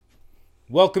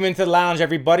Welcome into the lounge,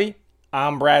 everybody.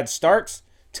 I'm Brad Starks.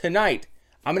 Tonight,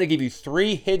 I'm going to give you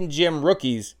 3 hidden gem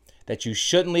rookies that you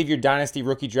shouldn't leave your Dynasty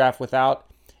rookie draft without,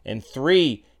 and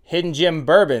 3 hidden gem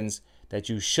bourbons that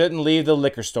you shouldn't leave the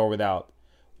liquor store without.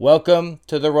 Welcome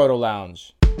to the Roto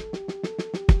Lounge.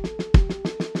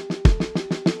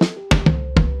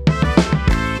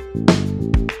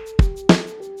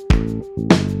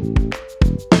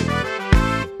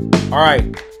 All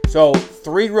right, so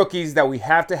 3 rookies that we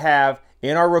have to have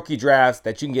in our rookie drafts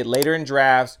that you can get later in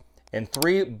drafts, and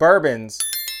 3 bourbons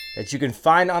that you can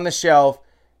find on the shelf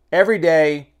every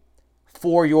day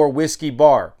for your whiskey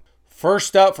bar.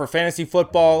 First up for fantasy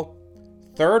football,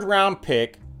 3rd round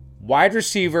pick, wide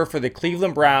receiver for the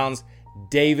Cleveland Browns,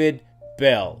 David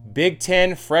Bell. Big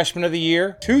Ten Freshman of the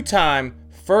Year, 2-time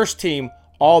first team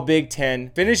All Big Ten,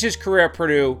 finished his career at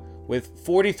Purdue with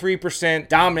 43%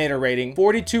 dominator rating,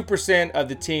 42% of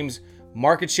the team's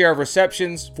market share of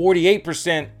receptions,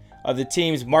 48% of the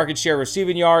team's market share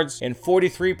receiving yards, and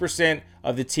 43%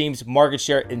 of the team's market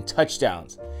share in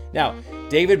touchdowns. Now,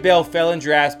 David Bell fell in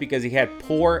drafts because he had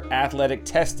poor athletic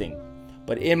testing,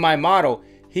 but in my model,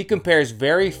 he compares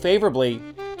very favorably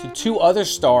to 2 other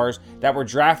stars that were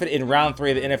drafted in round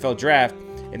 3 of the NFL draft,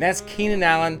 and that's Keenan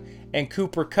Allen and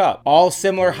Cooper Kupp. All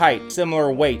similar height, similar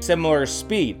weight, similar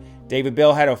speed. David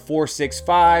Bell had a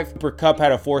 4.65, Cooper Kupp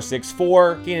had a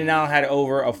 4.64, Keenan Allen had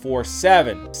over a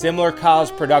 4.7. Similar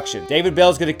college production. David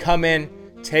Bell's going to come in,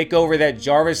 take over that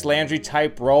Jarvis Landry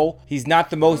type role. He's not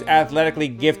the most athletically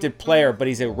gifted player, but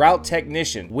he's a route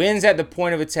technician. Wins at the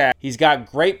point of attack. He's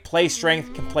got great play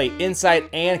strength, can play inside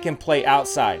and can play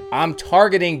outside. I'm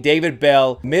targeting David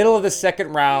Bell middle of the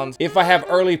 2nd round. If I have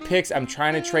early picks, I'm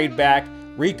trying to trade back,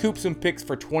 recoup some picks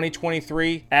for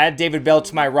 2023, add David Bell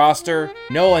to my roster,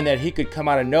 knowing that he could come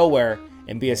out of nowhere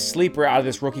and be a sleeper out of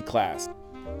this rookie class.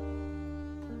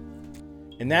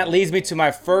 And that leads me to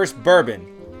my first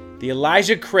bourbon, the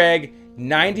Elijah Craig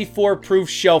 94 proof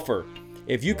Shelfer.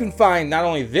 If you can find not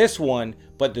only this one,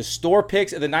 but the store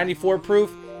picks of the 94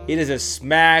 proof, it is a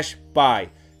smash buy.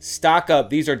 Stock up.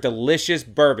 These are delicious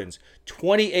bourbons.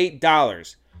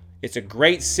 $28. It's a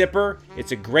great sipper.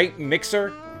 It's a great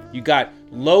mixer. You got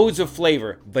loads of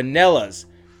flavor, vanillas,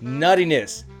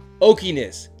 nuttiness,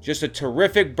 oakiness, just a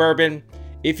terrific bourbon.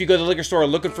 If you go to the liquor store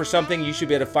looking for something, you should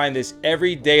be able to find this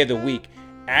every day of the week.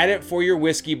 Add it for your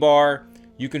whiskey bar.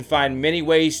 You can find many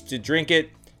ways to drink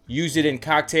it, use it in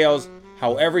cocktails,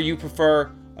 however you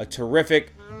prefer. A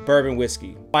terrific bourbon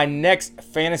whiskey. My next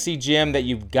fantasy gem that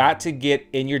you've got to get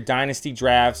in your dynasty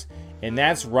drafts, and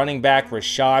that's running back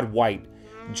Rachaad White,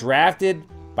 drafted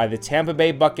by the Tampa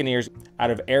Bay Buccaneers out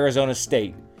of Arizona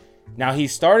State. Now, he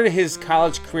started his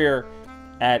college career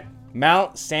at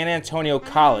Mount San Antonio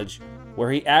College,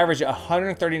 where he averaged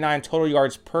 139 total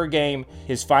yards per game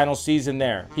his final season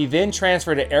there. He then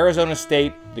transferred to Arizona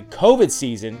State the COVID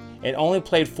season and only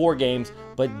played 4 games,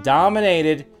 but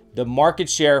dominated the market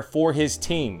share for his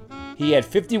team. He had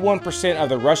 51% of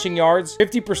the rushing yards,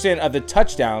 50% of the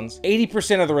touchdowns,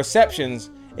 80% of the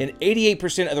receptions, and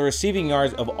 88% of the receiving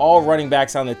yards of all running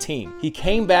backs on the team. He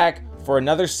came back for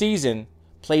another season,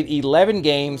 played 11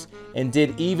 games, and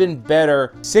did even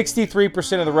better.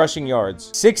 63% of the rushing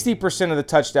yards, 60% of the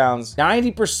touchdowns,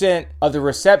 90% of the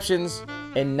receptions,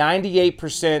 and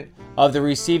 98% of the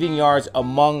receiving yards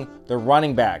among the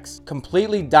running backs.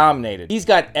 Completely dominated. He's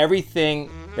got everything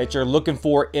that you're looking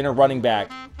for in a running back,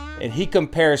 and he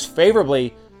compares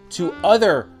favorably to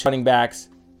other running backs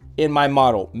in my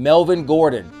model. Melvin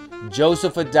Gordon,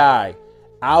 Joseph Adai,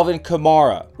 Alvin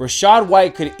Kamara. Rachaad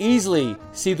White could easily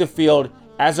see the field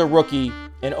as a rookie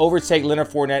and overtake Leonard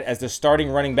Fournette as the starting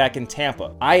running back in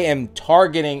Tampa. I am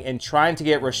targeting and trying to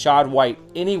get Rachaad White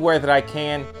anywhere that I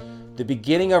can, the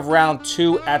beginning of round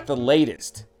 2 at the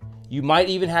latest. You might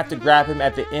even have to grab him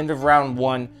at the end of round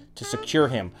 1 to secure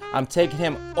him. I'm taking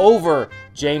him over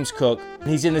James Cook.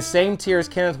 He's in the same tier as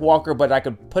Kenneth Walker, but I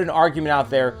could put an argument out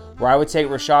there where I would take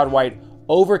Rachaad White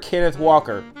over Kenneth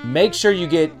Walker. Make sure you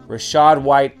get Rachaad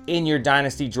White in your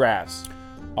dynasty drafts.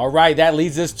 All right, that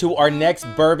leads us to our next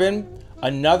bourbon.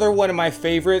 Another one of my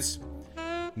favorites,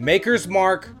 Maker's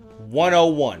Mark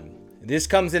 101. This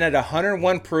comes in at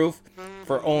 101 proof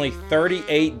for only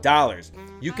 $38.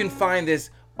 You can find this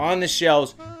on the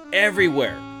shelves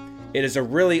everywhere. It is a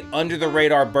really under the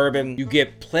radar bourbon. You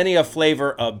get plenty of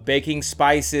flavor of baking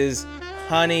spices,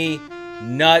 honey,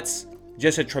 nuts,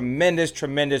 just a tremendous,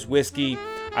 tremendous whiskey.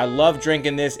 I love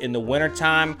drinking this in the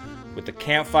wintertime with the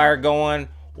campfire going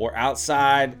or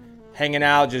outside hanging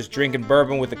out, just drinking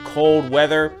bourbon with the cold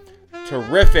weather.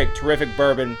 Terrific, terrific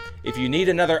bourbon. If you need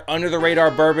another under the radar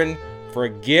bourbon for a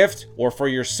gift or for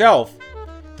yourself,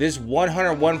 this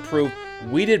 101 proof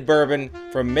wheated bourbon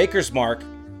from Maker's Mark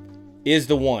is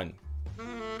the one.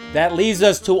 That leads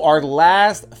us to our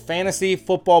last fantasy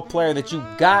football player that you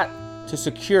got to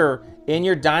secure in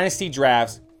your dynasty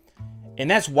drafts, and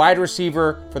that's wide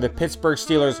receiver for the Pittsburgh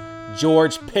Steelers,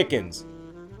 George Pickens.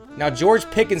 Now, George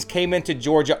Pickens came into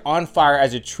Georgia on fire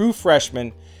as a true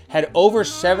freshman, had over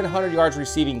 700 yards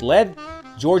receiving, led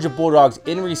Georgia Bulldogs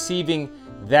in receiving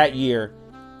that year,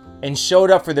 and showed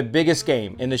up for the biggest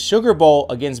game. In the Sugar Bowl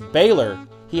against Baylor,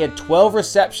 he had 12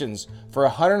 receptions for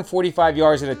 145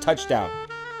 yards and a touchdown.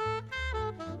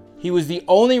 He was the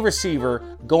only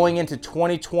receiver going into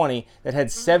 2020 that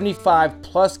had 75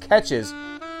 plus catches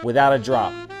without a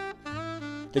drop.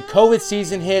 The COVID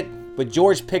season hit, but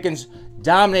George Pickens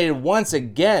dominated once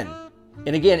again.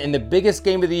 And again, in the biggest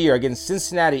game of the year against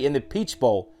Cincinnati in the Peach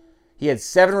Bowl, he had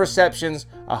 7 receptions,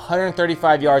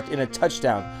 135 yards, and a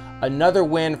touchdown. Another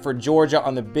win for Georgia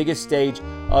on the biggest stage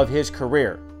of his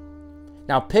career.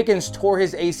 Now, Pickens tore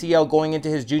his ACL going into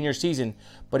his junior season,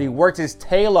 but he worked his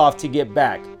tail off to get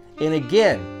back. And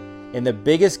again, in the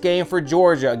biggest game for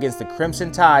Georgia against the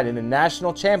Crimson Tide in the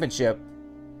national championship,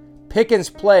 Pickens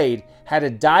played, had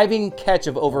a diving catch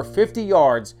of over 50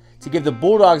 yards to give the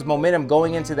Bulldogs momentum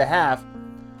going into the half,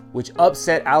 which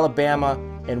upset Alabama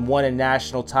and won a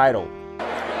national title.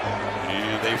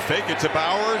 And they fake it to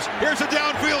Bowers. Here's a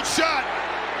downfield shot.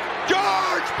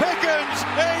 George Pickens,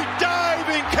 a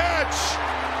diving catch.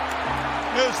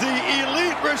 As the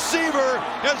elite receiver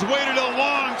has waited a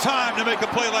long time to make a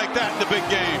play like that in the big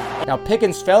game. Now,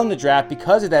 Pickens fell in the draft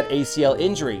because of that ACL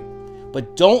injury,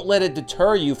 but don't let it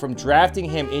deter you from drafting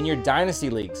him in your dynasty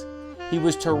leagues. He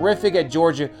was terrific at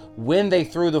Georgia when they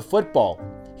threw the football.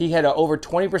 He had an over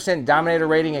 20% dominator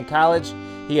rating in college.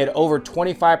 He had over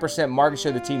 25% market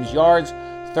share of the team's yards,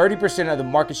 30% of the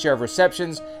market share of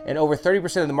receptions, and over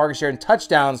 30% of the market share in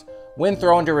touchdowns when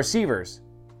thrown to receivers.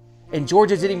 And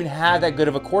Georgia didn't even have that good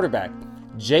of a quarterback.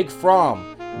 Jake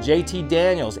Fromm, JT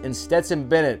Daniels, and Stetson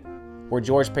Bennett were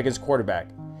George Pickens' quarterback.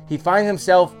 He finds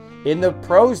himself in the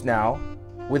pros now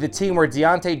with a team where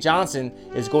Deontay Johnson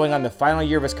is going on the final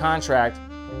year of his contract.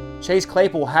 Chase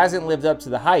Claypool hasn't lived up to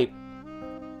the hype.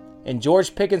 And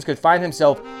George Pickens could find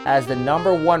himself as the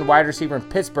 #1 wide receiver in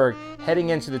Pittsburgh heading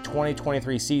into the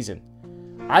 2023 season.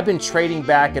 I've been trading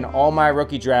back in all my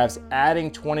rookie drafts, adding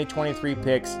 2023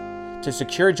 picks to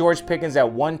secure George Pickens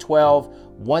at 112,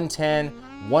 110,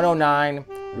 109,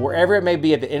 wherever it may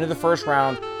be at the end of the first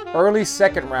round, early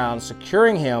second round,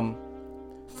 securing him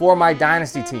for my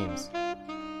dynasty teams.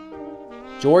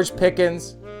 George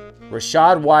Pickens,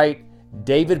 Rachaad White,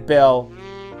 David Bell,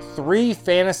 3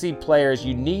 fantasy players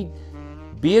you need.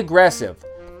 Be aggressive.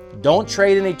 Don't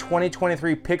trade any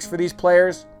 2023 picks for these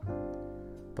players,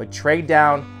 but trade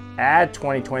down, add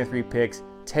 2023 picks,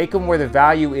 take them where the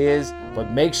value is,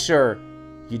 but make sure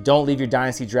you don't leave your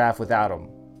dynasty draft without them.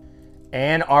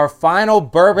 And our final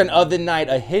bourbon of the night,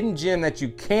 a hidden gem that you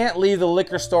can't leave the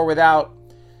liquor store without.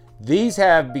 These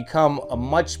have become a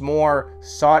much more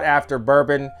sought after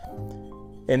bourbon,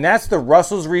 and that's the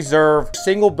Russell's Reserve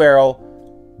Single Barrel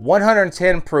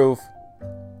 110 proof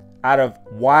out of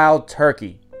Wild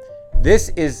Turkey. This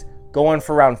is going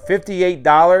for around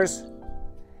 $58.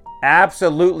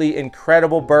 Absolutely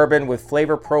incredible bourbon with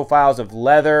flavor profiles of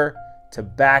leather,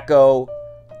 tobacco,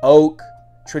 oak,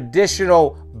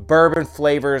 traditional bourbon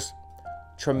flavors.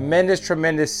 Tremendous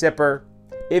sipper.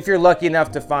 If you're lucky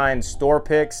enough to find store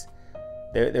picks,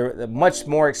 they're much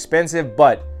more expensive,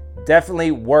 but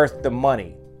definitely worth the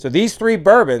money. So these 3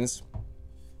 bourbons,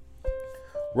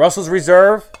 Russell's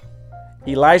Reserve,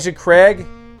 Elijah Craig,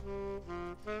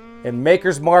 and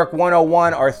Maker's Mark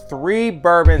 101 are 3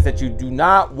 bourbons that you do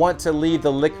not want to leave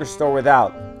the liquor store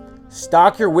without.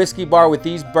 Stock your whiskey bar with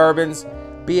these bourbons.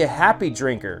 Be a happy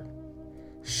drinker.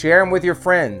 Share them with your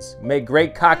friends. Make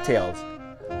great cocktails.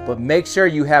 But make sure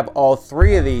you have all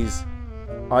 3 of these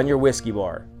on your whiskey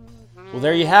bar. Well,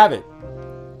 there you have it.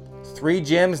 3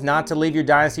 gems not to leave your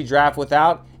dynasty draft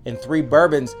without, and 3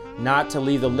 bourbons not to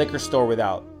leave the liquor store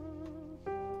without.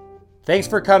 Thanks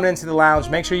for coming into the lounge.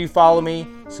 Make sure you follow me,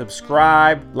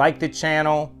 subscribe, like the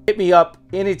channel. Hit me up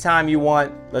anytime you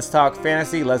want. Let's talk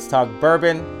fantasy. Let's talk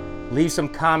bourbon. Leave some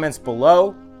comments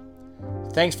below.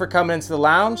 Thanks for coming into the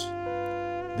lounge.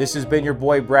 This has been your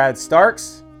boy, Brad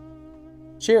Starks.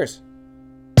 Cheers.